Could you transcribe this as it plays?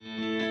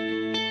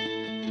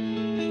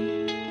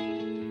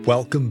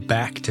Welcome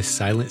back to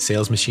Silent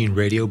Sales Machine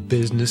Radio,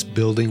 business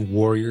building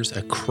warriors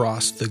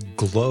across the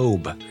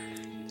globe.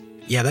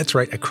 Yeah, that's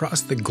right, across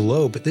the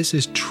globe. But this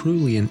is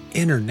truly an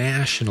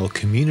international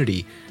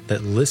community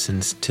that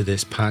listens to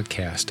this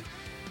podcast.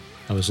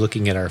 I was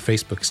looking at our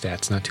Facebook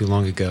stats not too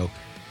long ago,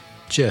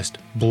 just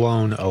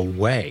blown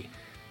away.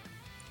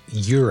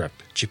 Europe,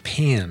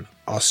 Japan,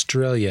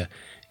 Australia,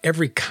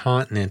 every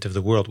continent of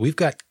the world. We've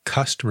got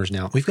customers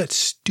now. We've got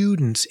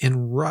students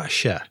in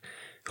Russia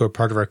who are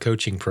part of our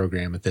coaching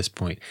program at this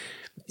point.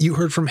 You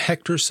heard from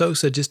Hector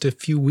Sosa just a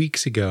few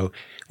weeks ago.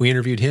 We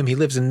interviewed him. He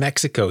lives in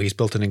Mexico. He's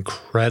built an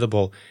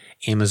incredible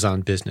Amazon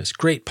business.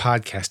 Great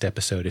podcast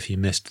episode if you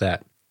missed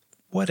that.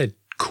 What a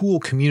cool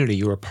community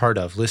you are part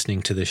of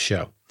listening to this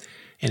show.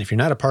 And if you're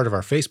not a part of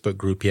our Facebook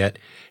group yet,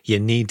 you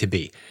need to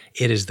be.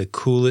 It is the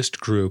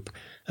coolest group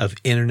of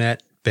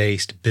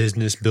internet-based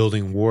business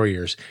building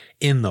warriors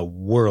in the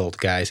world,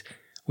 guys.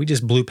 We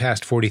just blew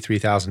past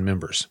 43,000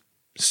 members.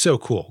 So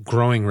cool,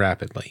 growing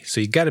rapidly.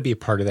 So you got to be a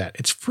part of that.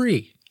 It's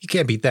free. You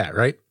can't beat that,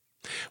 right?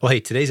 Well, hey,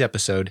 today's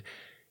episode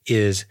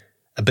is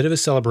a bit of a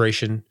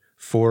celebration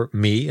for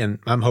me, and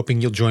I'm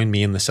hoping you'll join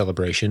me in the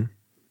celebration.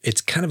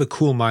 It's kind of a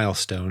cool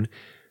milestone.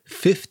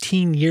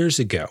 15 years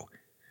ago,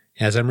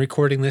 as I'm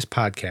recording this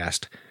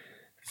podcast,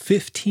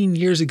 15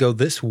 years ago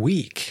this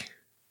week,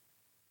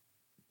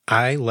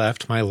 I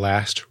left my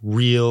last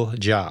real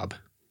job.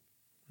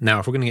 Now,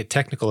 if we're going to get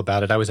technical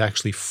about it, I was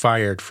actually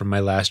fired from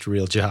my last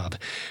real job.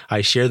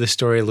 I share the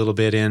story a little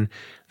bit in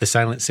the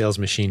Silent Sales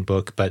Machine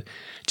book, but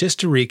just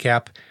to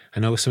recap, I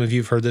know some of you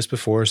have heard this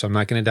before, so I'm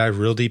not going to dive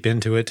real deep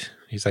into it.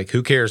 He's like,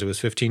 who cares? It was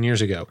 15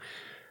 years ago.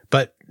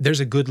 But there's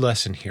a good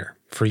lesson here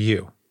for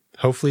you.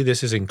 Hopefully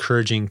this is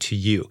encouraging to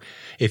you.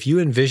 If you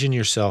envision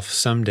yourself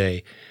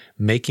someday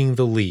making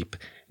the leap,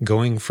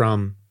 going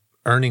from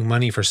earning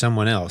money for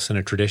someone else in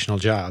a traditional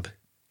job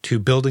to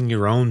building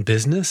your own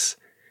business,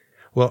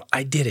 well,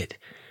 I did it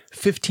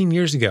 15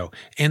 years ago,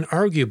 and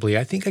arguably,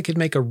 I think I could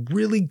make a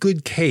really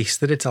good case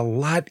that it's a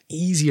lot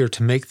easier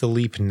to make the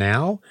leap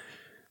now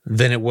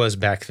than it was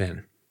back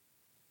then.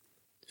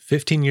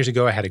 15 years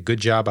ago, I had a good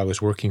job. I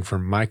was working for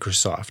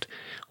Microsoft.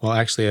 Well,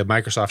 actually, a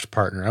Microsoft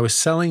partner. I was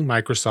selling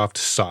Microsoft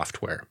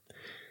software,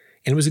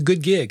 and it was a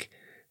good gig.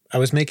 I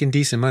was making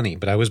decent money,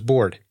 but I was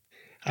bored.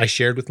 I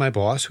shared with my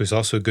boss, who's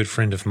also a good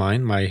friend of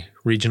mine, my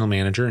regional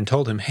manager, and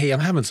told him, hey,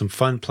 I'm having some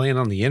fun playing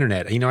on the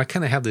internet. I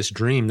kind of have this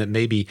dream that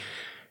maybe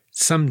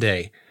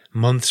someday,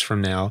 months from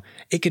now,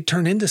 it could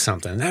turn into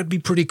something. That would be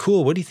pretty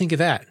cool. What do you think of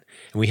that?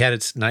 And we had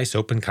a nice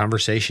open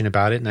conversation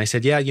about it. And I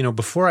said, yeah,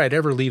 before I'd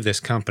ever leave this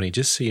company,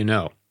 just so you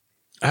know,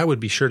 I would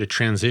be sure to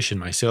transition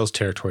my sales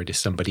territory to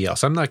somebody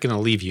else. I'm not going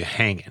to leave you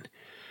hanging,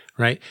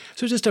 right?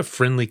 So just a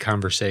friendly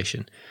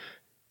conversation.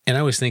 And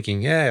I was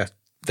thinking, yeah,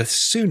 the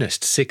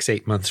soonest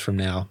 6-8 months from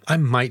now, I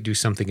might do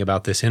something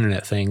about this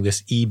internet thing,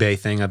 this eBay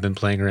thing I've been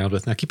playing around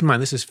with. Now, keep in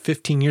mind, this is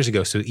 15 years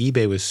ago, so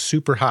eBay was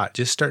super hot,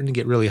 just starting to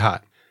get really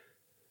hot.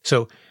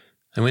 So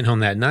I went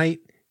home that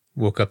night,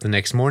 woke up the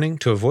next morning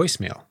to a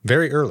voicemail,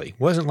 very early.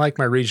 Wasn't like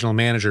my regional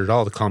manager at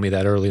all to call me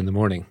that early in the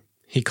morning.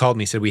 He called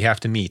me, said, we have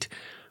to meet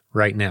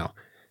right now.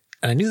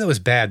 And I knew that was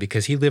bad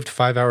because he lived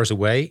 5 hours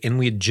away, and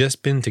we had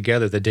just been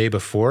together the day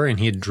before, and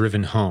he had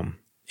driven home.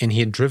 And he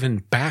had driven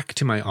back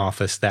to my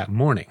office that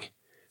morning.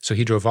 So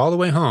he drove all the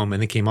way home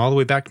and then came all the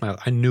way back to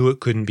I knew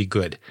it couldn't be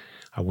good.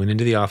 I went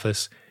into the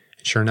office,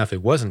 and sure enough,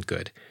 it wasn't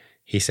good.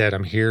 He said,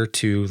 I'm here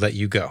to let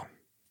you go.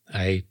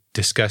 I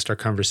discussed our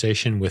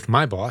conversation with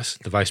my boss,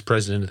 the vice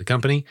president of the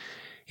company,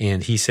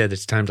 and he said,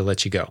 it's time to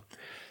let you go.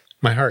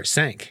 My heart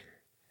sank.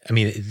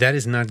 That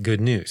is not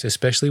good news,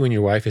 especially when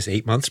your wife is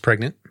 8 months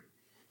pregnant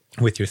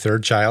with your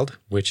third child,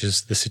 which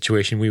is the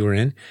situation we were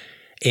in.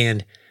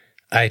 And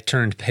I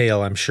turned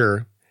pale, I'm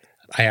sure.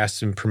 I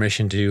asked him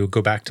permission to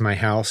go back to my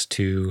house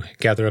to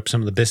gather up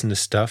some of the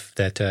business stuff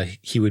that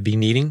he would be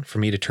needing for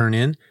me to turn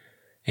in.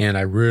 And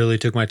I really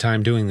took my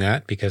time doing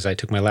that because I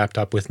took my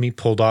laptop with me,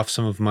 pulled off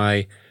some of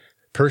my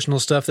personal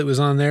stuff that was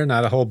on there,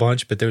 not a whole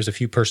bunch, but there was a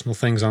few personal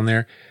things on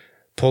there,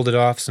 pulled it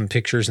off, some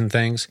pictures and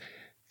things,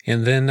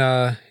 and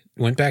then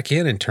went back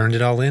in and turned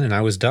it all in, and I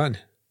was done.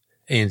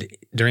 And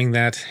during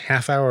that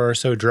half hour or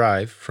so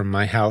drive from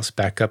my house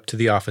back up to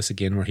the office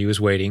again where he was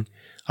waiting,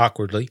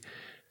 awkwardly,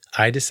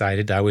 I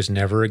decided I was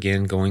never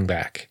again going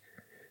back.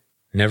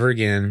 Never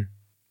again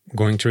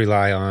going to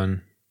rely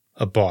on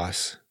a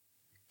boss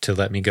to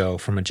let me go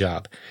from a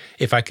job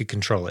if I could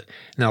control it.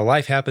 Now,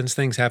 life happens,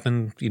 things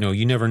happen,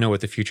 you never know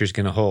what the future is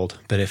going to hold.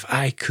 But if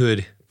I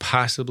could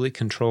possibly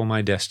control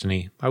my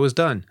destiny, I was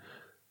done.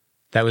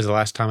 That was the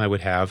last time I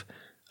would have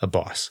a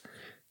boss.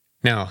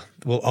 Now,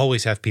 we'll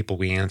always have people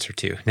we answer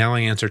to. Now I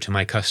answer to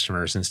my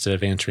customers instead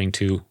of answering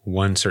to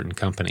one certain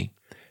company.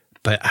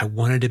 But I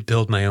wanted to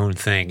build my own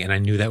thing, and I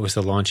knew that was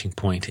the launching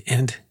point.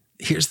 And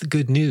here's the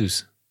good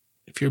news.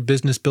 If you're a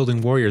business building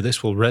warrior,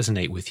 this will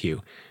resonate with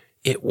you.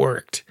 It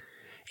worked.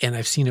 And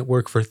I've seen it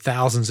work for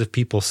thousands of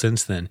people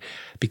since then,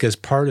 because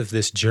part of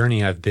this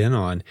journey I've been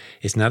on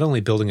is not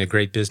only building a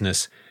great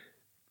business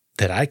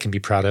that I can be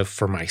proud of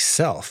for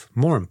myself,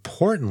 more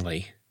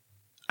importantly,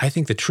 I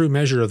think the true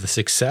measure of the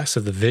success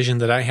of the vision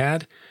that I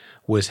had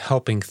was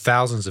helping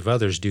thousands of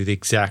others do the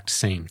exact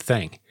same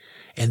thing.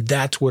 And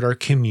that's what our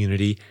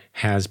community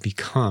has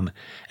become.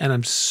 And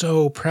I'm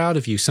so proud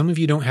of you. Some of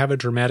you don't have a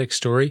dramatic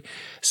story.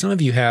 Some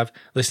of you have,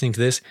 listening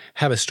to this,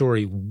 have a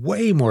story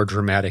way more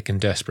dramatic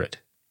and desperate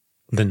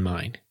than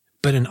mine.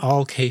 But in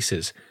all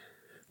cases,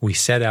 we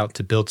set out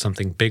to build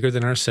something bigger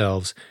than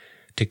ourselves,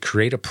 to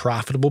create a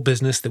profitable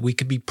business that we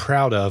could be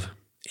proud of.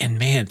 And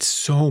man,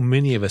 so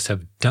many of us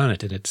have done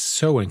it, and it's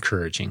so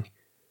encouraging.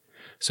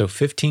 So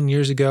 15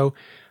 years ago,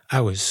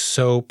 I was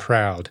so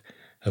proud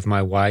of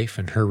my wife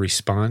and her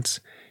response,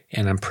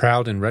 and I'm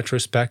proud in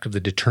retrospect of the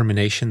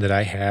determination that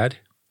I had.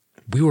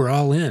 We were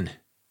all in,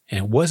 and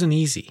it wasn't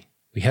easy.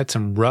 We had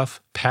some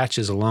rough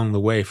patches along the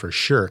way for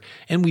sure,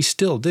 and we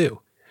still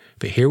do.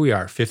 But here we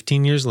are,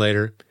 15 years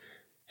later,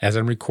 as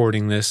I'm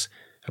recording this,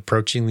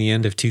 approaching the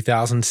end of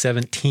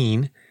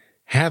 2017,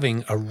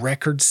 having a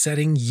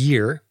record-setting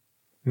year,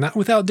 not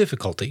without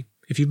difficulty.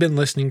 If you've been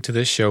listening to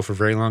this show for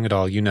very long at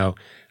all, you know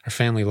our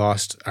family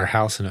lost our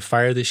house in a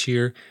fire this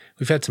year.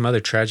 We've had some other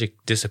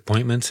tragic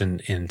disappointments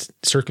and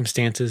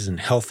circumstances and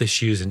health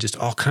issues and just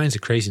all kinds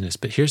of craziness.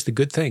 But here's the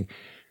good thing.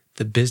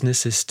 The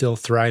business is still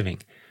thriving.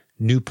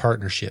 New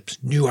partnerships,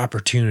 new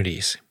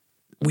opportunities.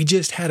 We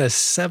just had a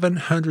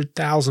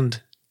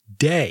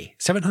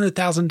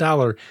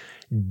 $700,000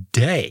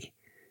 day,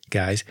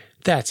 guys.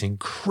 That's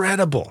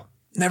incredible.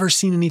 Never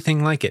seen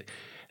anything like it.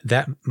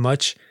 That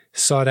much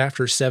sought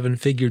after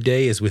 7-figure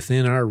day is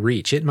within our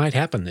reach. It might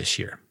happen this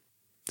year.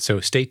 So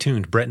stay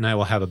tuned. Brett and I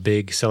will have a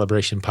big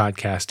celebration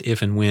podcast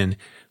if and when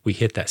we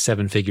hit that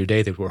 7-figure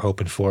day that we're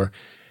hoping for.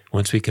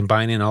 Once we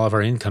combine in all of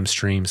our income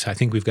streams, I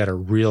think we've got a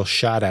real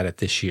shot at it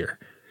this year.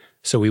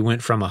 So we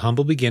went from a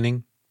humble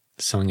beginning,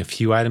 selling a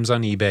few items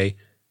on eBay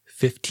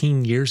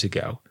 15 years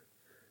ago,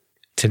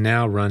 to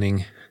now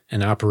running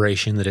an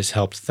operation that has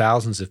helped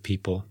thousands of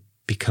people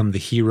become the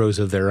heroes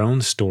of their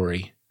own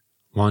story,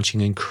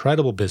 launching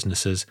incredible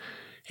businesses.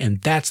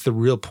 And that's the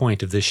real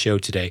point of this show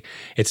today.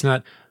 It's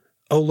not,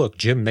 oh, look,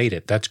 Jim made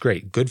it. That's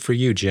great. Good for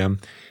you,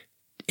 Jim.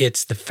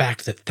 It's the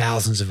fact that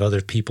thousands of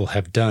other people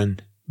have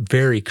done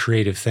very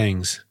creative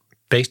things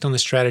based on the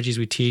strategies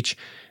we teach,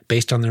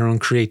 based on their own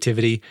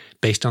creativity,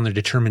 based on their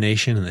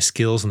determination and the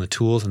skills and the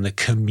tools and the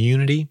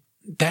community.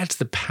 That's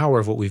the power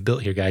of what we've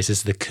built here, guys,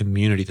 is the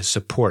community, the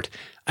support.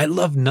 I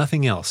love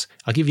nothing else.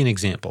 I'll give you an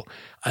example.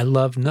 I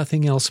love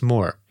nothing else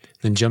more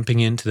than jumping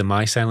into the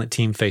My Silent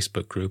Team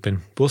Facebook group, and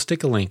we'll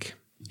stick a link.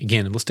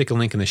 Again, we'll stick a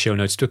link in the show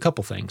notes to a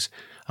couple things.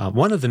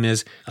 One of them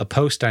is a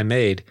post I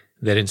made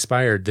that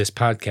inspired this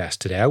podcast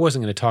today. I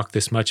wasn't going to talk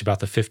this much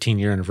about the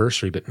 15-year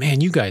anniversary, but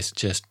man, you guys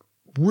just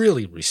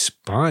really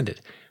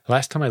responded.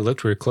 Last time I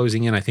looked, we were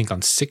closing in, I think,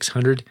 on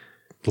 600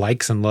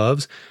 likes and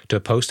loves to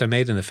a post I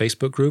made in the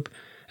Facebook group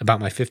about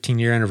my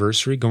 15-year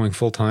anniversary going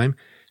full-time.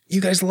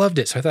 You guys loved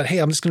it. So I thought, hey,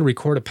 I'm just going to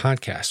record a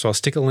podcast. So I'll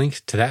stick a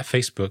link to that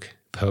Facebook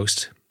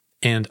post.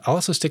 And I'll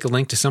also stick a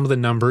link to some of the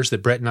numbers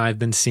that Brett and I have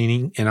been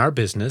seeing in our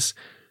business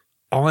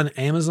on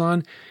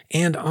Amazon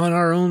and on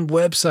our own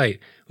website.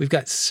 We've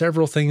got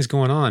several things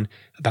going on.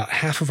 About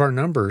half of our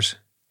numbers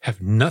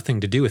have nothing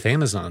to do with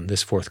Amazon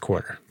this fourth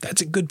quarter.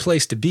 That's a good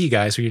place to be,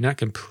 guys, where you're not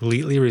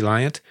completely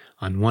reliant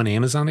on one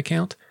Amazon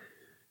account.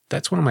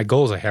 That's one of my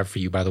goals I have for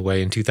you, by the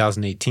way, in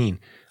 2018.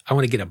 I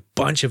want to get a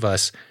bunch of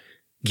us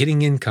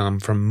getting income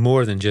from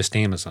more than just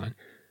Amazon.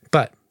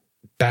 But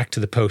back to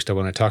the post I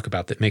want to talk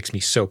about that makes me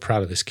so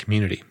proud of this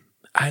community.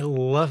 I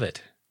love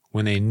it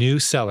when a new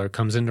seller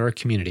comes into our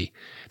community.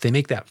 They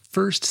make that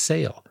first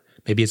sale.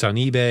 Maybe it's on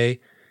eBay,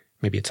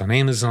 maybe it's on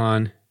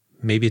Amazon,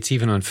 maybe it's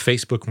even on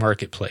Facebook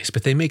Marketplace,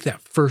 but they make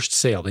that first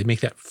sale. They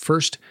make that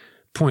first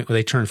point where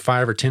they turn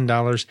 $5 or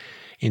 $10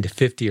 into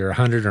 $50 or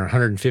 $100 or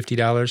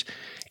 $150,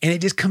 and they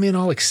just come in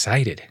all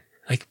excited.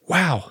 Like,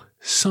 wow,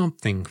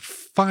 something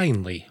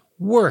finally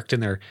worked,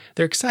 and they're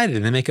excited,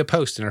 and they make a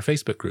post in our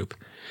Facebook group.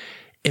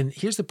 And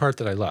here's the part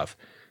that I love.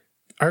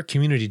 Our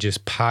community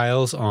just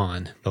piles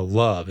on the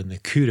love and the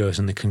kudos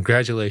and the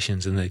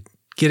congratulations and the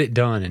get it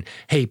done and,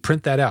 hey,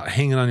 print that out,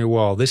 hang it on your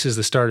wall. This is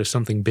the start of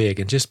something big,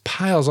 and just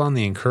piles on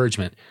the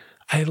encouragement.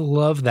 I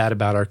love that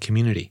about our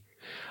community.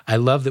 I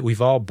love that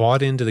we've all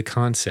bought into the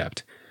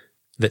concept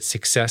that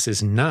success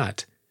is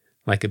not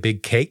like a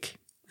big cake,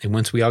 and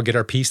once we all get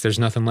our piece, there's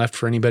nothing left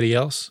for anybody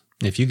else.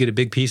 And if you get a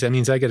big piece, that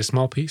means I get a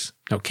small piece.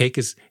 No,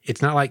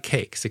 it's not like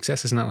cake.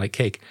 Success is not like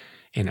cake.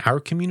 In our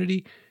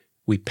community,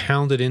 we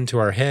pound it into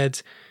our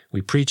heads,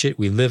 we preach it,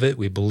 we live it,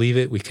 we believe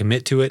it, we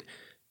commit to it.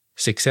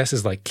 Success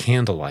is like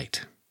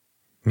candlelight,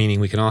 meaning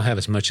we can all have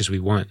as much as we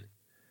want.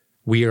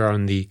 We are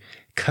on the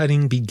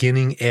cutting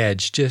beginning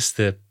edge, just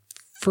the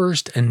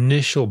first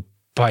initial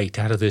bite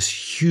out of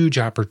this huge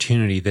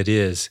opportunity that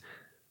is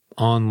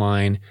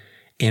online,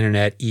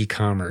 internet,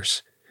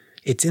 e-commerce.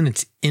 It's in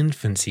its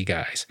infancy,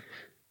 guys.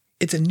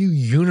 It's a new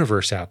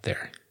universe out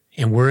there,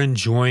 and we're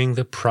enjoying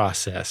the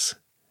process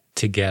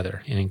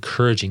together and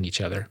encouraging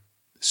each other.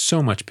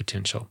 So much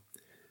potential.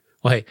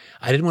 Well, hey,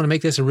 I didn't want to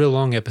make this a real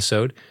long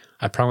episode.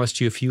 I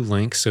promised you a few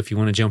links, so if you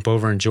want to jump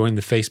over and join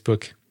the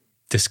Facebook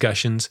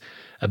discussions,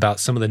 about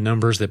some of the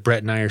numbers that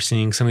Brett and I are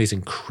seeing, some of these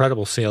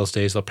incredible sales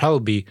days. There'll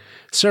probably be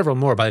several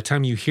more. By the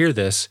time you hear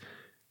this,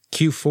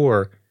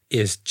 Q4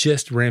 is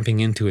just ramping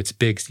into its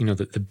big,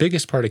 the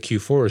biggest part of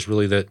Q4 is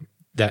really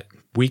that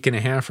week and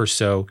a half or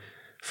so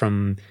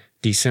from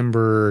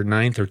December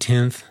 9th or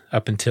 10th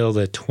up until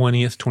the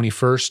 20th,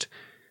 21st.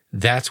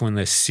 That's when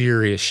the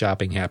serious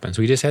shopping happens.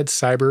 We just had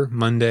Cyber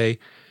Monday.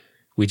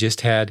 We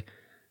just had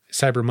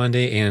Cyber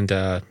Monday and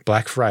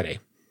Black Friday.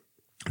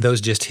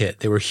 Those just hit.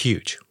 They were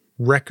huge,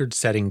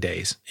 record-setting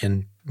days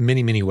in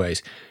many, many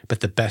ways, but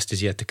the best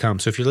is yet to come.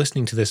 So if you're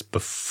listening to this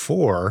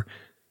before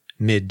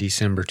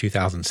mid-December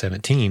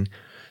 2017,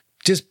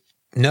 just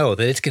know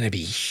that it's going to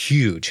be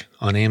huge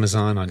on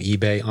Amazon, on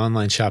eBay,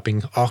 online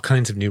shopping, all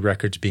kinds of new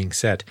records being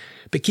set.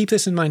 But keep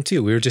this in mind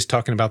too. We were just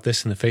talking about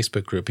this in the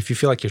Facebook group. If you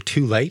feel like you're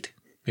too late,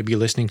 maybe you're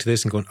listening to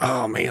this and going,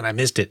 oh man, I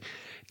missed it.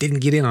 Didn't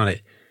get in on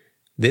it.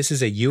 This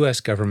is a U.S.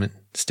 government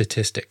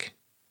statistic.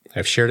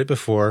 I've shared it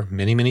before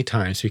many, many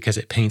times because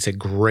it paints a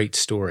great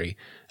story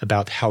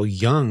about how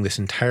young this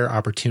entire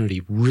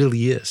opportunity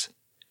really is.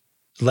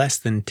 Less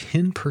than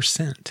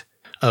 10%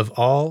 of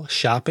all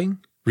shopping,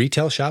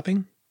 retail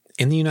shopping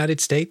in the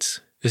United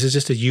States, this is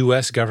just a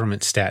U.S.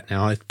 government stat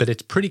now, but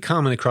it's pretty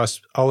common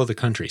across all of the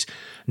countries.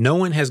 No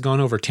one has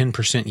gone over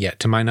 10% yet,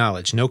 to my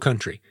knowledge. No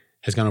country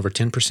has gone over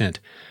 10%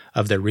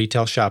 of their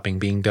retail shopping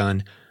being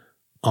done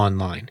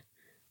online.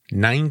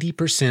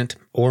 90%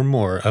 or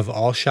more of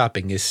all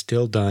shopping is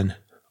still done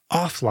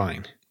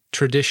offline,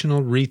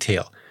 traditional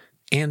retail,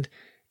 and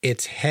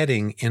it's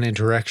heading in a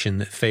direction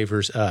that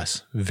favors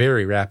us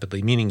very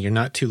rapidly, meaning you're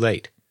not too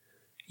late.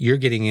 You're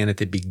getting in at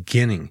the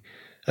beginning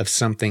of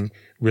something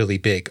really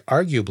big.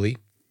 Arguably,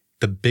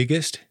 the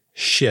biggest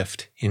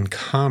shift in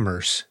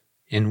commerce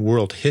in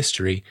world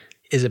history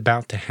is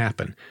about to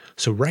happen.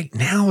 So right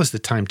now is the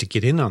time to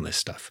get in on this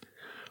stuff.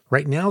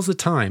 Right now is the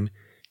time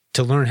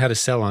to learn how to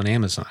sell on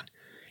Amazon.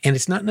 And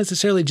it's not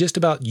necessarily just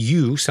about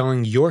you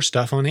selling your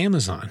stuff on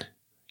Amazon.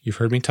 You've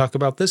heard me talk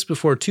about this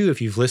before too if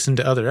you've listened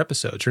to other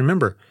episodes.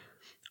 Remember,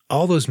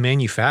 all those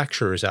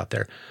manufacturers out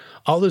there,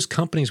 all those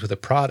companies with a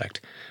product,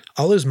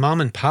 all those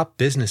mom and pop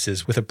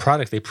businesses with a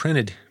product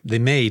they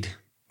made,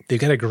 they've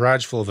got a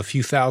garage full of a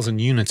few thousand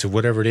units of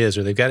whatever it is,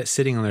 or they've got it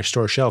sitting on their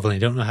store shelf and they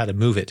don't know how to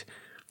move it.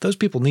 Those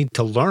people need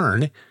to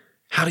learn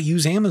how to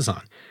use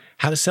Amazon,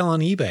 how to sell on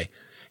eBay.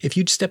 If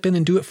you'd step in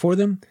and do it for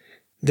them,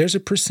 there's a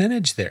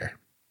percentage there.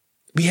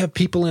 We have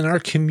people in our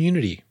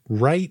community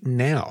right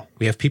now.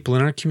 We have people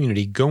in our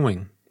community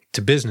going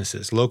to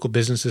businesses, local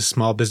businesses,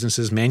 small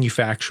businesses,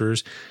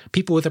 manufacturers,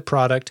 people with a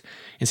product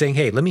and saying,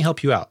 hey, let me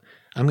help you out.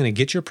 I'm going to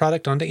get your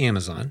product onto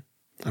Amazon.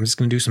 I'm just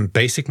going to do some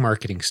basic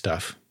marketing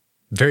stuff,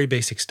 very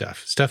basic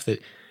stuff that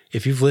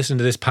if you've listened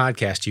to this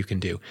podcast, you can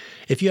do.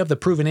 If you have the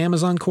Proven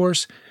Amazon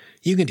course,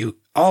 you can do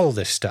all of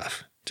this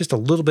stuff. Just a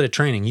little bit of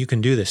training, you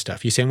can do this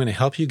stuff. You say, I'm going to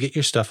help you get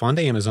your stuff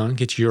onto Amazon,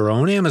 get your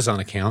own Amazon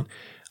account.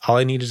 All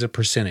I need is a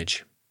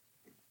percentage.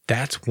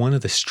 That's one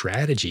of the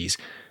strategies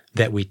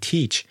that we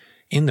teach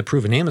in the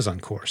Proven Amazon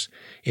course.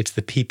 It's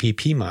the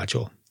PPP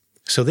module.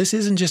 So this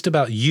isn't just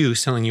about you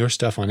selling your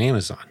stuff on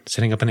Amazon,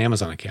 setting up an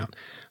Amazon account.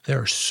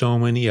 There are so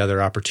many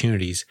other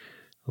opportunities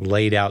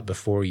laid out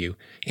before you.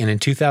 And in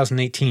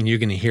 2018, you're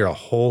going to hear a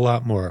whole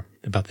lot more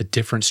about the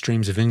different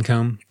streams of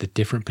income, the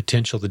different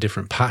potential, the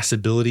different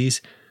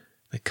possibilities,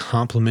 the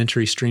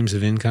complementary streams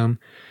of income.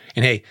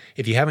 And hey,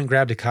 if you haven't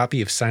grabbed a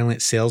copy of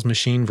Silent Sales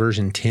Machine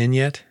version 10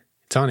 yet,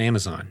 it's on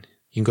Amazon.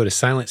 You can go to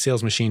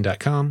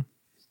silentsalesmachine.com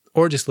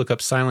or just look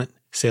up Silent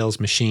Sales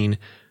Machine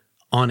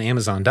on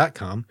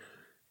Amazon.com.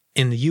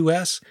 In the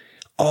US,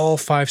 all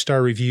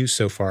 5-star reviews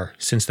so far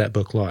since that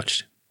book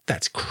launched.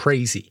 That's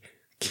crazy.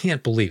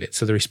 Can't believe it.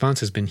 So the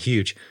response has been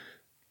huge.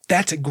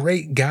 That's a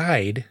great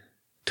guide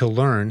to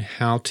learn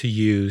how to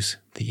use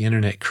the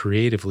internet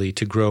creatively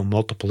to grow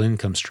multiple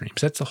income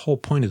streams. That's the whole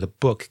point of the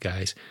book,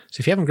 guys.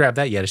 So if you haven't grabbed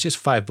that yet, it's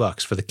just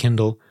 $5 for the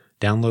Kindle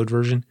download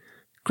version.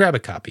 Grab a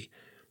copy.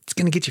 It's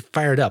going to get you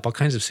fired up. All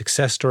kinds of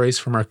success stories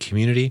from our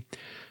community.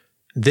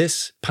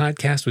 This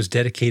podcast was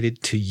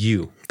dedicated to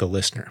you, the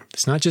listener.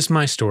 It's not just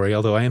my story,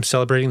 although I am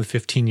celebrating the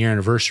 15-year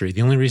anniversary.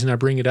 The only reason I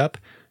bring it up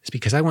is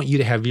because I want you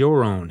to have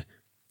your own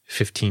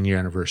 15-year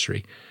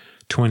anniversary,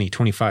 20,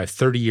 25,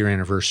 30-year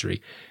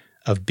anniversary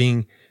of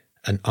being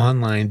an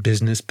online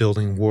business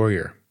building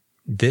warrior.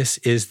 This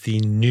is the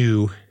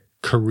new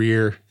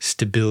career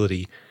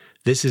stability.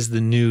 This is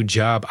the new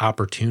job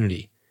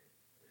opportunity.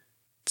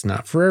 It's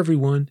not for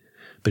everyone,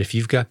 but if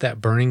you've got that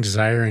burning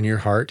desire in your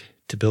heart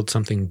to build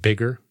something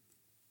bigger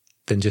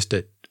than just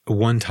a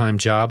one-time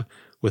job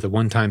with a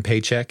one-time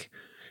paycheck,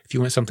 if you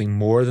want something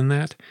more than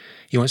that,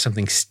 you want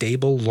something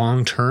stable,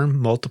 long-term,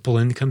 multiple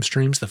income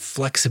streams, the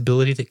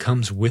flexibility that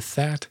comes with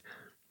that,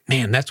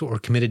 man, that's what we're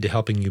committed to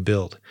helping you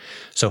build.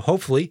 So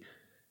hopefully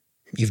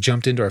you've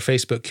jumped into our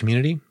Facebook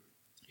community.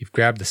 You've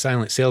grabbed the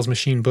Silent Sales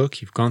Machine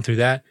book. You've gone through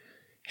that.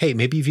 Hey,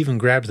 maybe you've even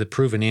grabbed the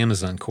Proven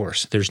Amazon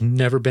course. There's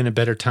never been a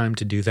better time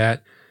to do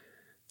that.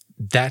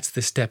 That's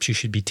the steps you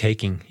should be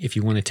taking if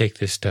you want to take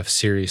this stuff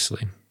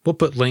seriously. We'll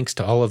put links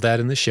to all of that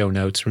in the show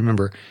notes.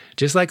 Remember,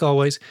 just like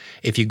always,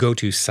 if you go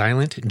to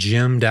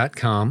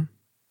silentjim.com,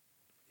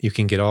 you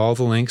can get all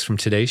the links from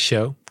today's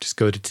show. Just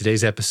go to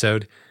today's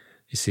episode.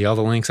 You see all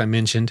the links I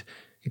mentioned,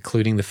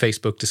 including the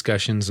Facebook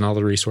discussions and all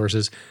the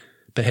resources.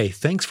 But hey,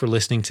 thanks for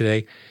listening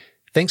today.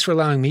 Thanks for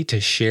allowing me to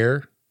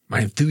share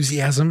my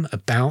enthusiasm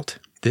about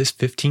this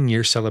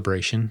 15-year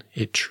celebration.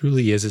 It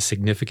truly is a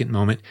significant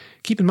moment.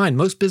 Keep in mind,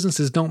 most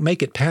businesses don't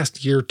make it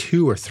past year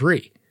 2 or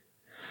 3.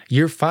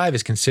 Year 5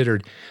 is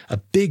considered a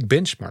big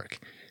benchmark.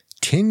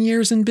 10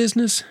 years in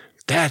business?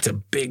 That's a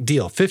big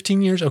deal.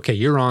 15 years? Okay,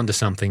 you're on to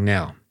something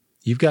now.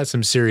 You've got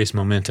some serious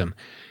momentum.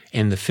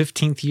 And the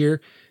 15th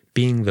year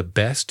being the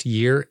best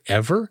year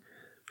ever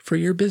for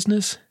your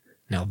business?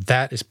 Now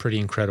that is pretty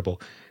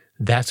incredible.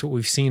 That's what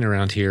we've seen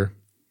around here.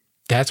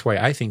 That's why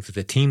I think that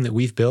the team that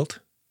we've built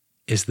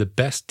is the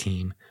best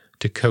team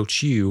to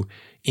coach you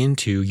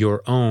into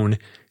your own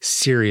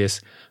serious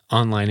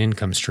online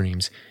income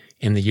streams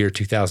in the year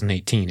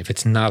 2018, if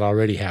it's not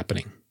already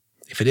happening.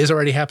 If it is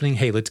already happening,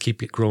 hey, let's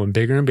keep it growing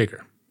bigger and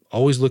bigger.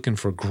 Always looking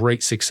for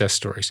great success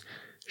stories.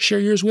 Share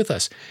yours with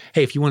us.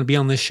 Hey, if you want to be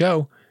on this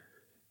show,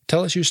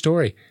 tell us your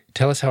story.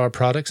 Tell us how our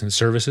products and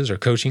services or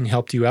coaching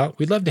helped you out.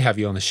 We'd love to have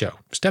you on the show.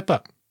 Step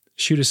up.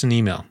 Shoot us an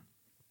email.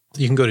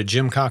 You can go to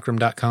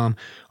jimcockrum.com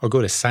or go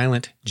to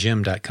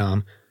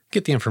silentjim.com.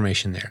 Get the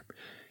information there.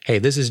 Hey,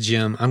 this is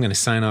Jim. I'm going to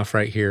sign off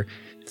right here.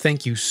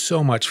 Thank you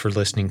so much for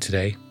listening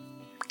today.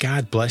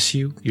 God bless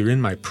you. You're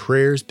in my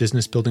prayers,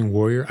 business building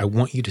warrior. I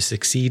want you to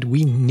succeed.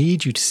 We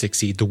need you to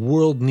succeed. The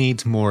world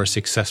needs more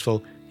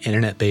successful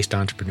internet-based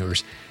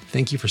entrepreneurs.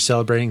 Thank you for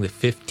celebrating the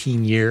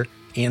 15-year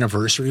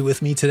anniversary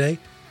with me today.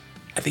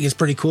 I think it's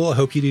pretty cool. I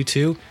hope you do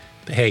too.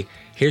 But hey,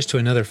 here's to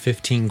another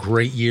 15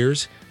 great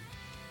years.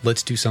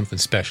 Let's do something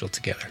special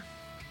together.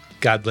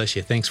 God bless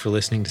you. Thanks for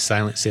listening to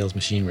Silent Sales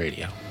Machine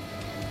Radio.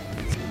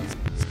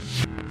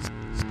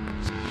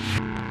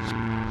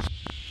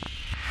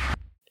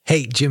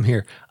 Hey, Jim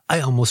here.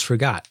 I almost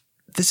forgot.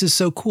 This is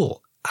so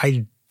cool.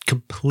 I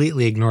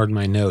completely ignored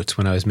my notes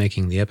when I was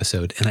making the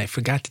episode, and I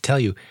forgot to tell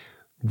you,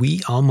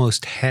 we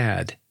almost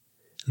had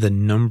the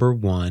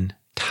 #1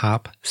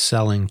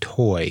 top-selling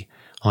toy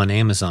on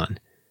Amazon.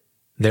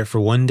 There for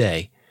one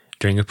day,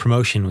 during a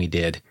promotion we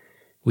did,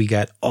 we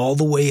got all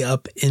the way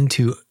up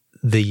into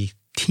the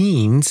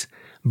teens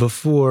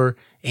before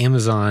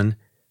Amazon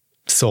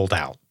sold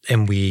out.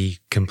 And we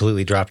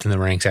completely dropped in the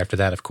ranks after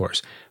that, of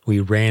course. We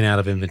ran out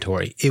of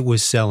inventory. It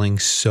was selling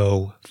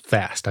so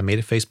fast. I made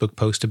a Facebook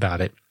post about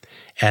it.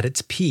 At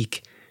its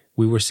peak,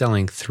 we were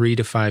selling 3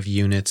 to 5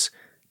 units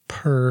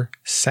per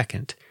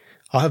second.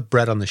 I'll have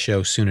Brett on the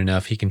show soon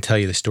enough. He can tell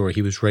you the story.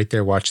 He was right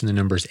there watching the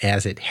numbers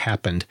as it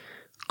happened.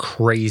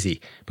 Crazy.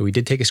 But we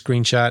did take a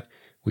screenshot.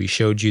 We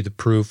showed you the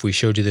proof. We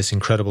showed you this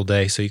incredible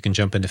day, so you can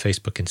jump into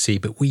Facebook and see.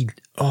 But we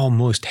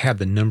almost had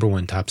the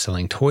 #1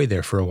 top-selling toy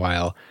there for a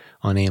while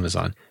on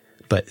Amazon.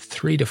 But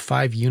 3 to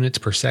 5 units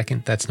per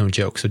second, that's no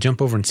joke. So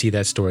jump over and see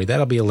that story.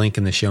 That'll be a link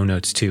in the show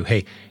notes too.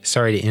 Hey,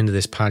 sorry to end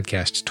this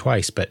podcast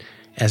twice, but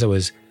as I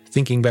was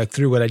thinking back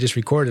through what I just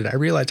recorded, I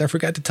realized I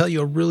forgot to tell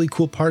you a really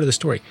cool part of the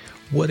story.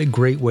 What a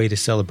great way to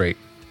celebrate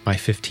my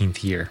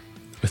 15th year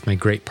with my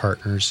great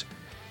partners,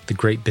 the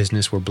great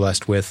business we're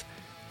blessed with,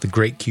 the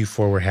great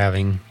Q4 we're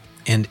having,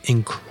 and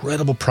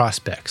incredible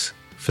prospects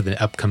for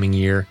the upcoming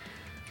year.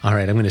 All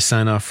right, I'm going to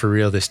sign off for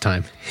real this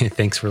time.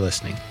 Thanks for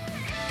listening.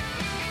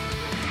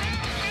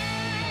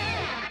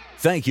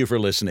 Thank you for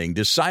listening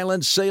to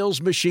Silent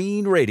Sales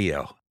Machine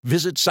Radio.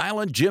 Visit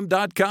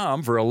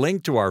silentjim.com for a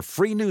link to our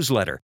free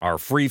newsletter, our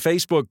free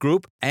Facebook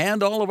group,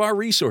 and all of our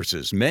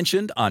resources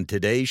mentioned on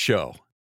today's show.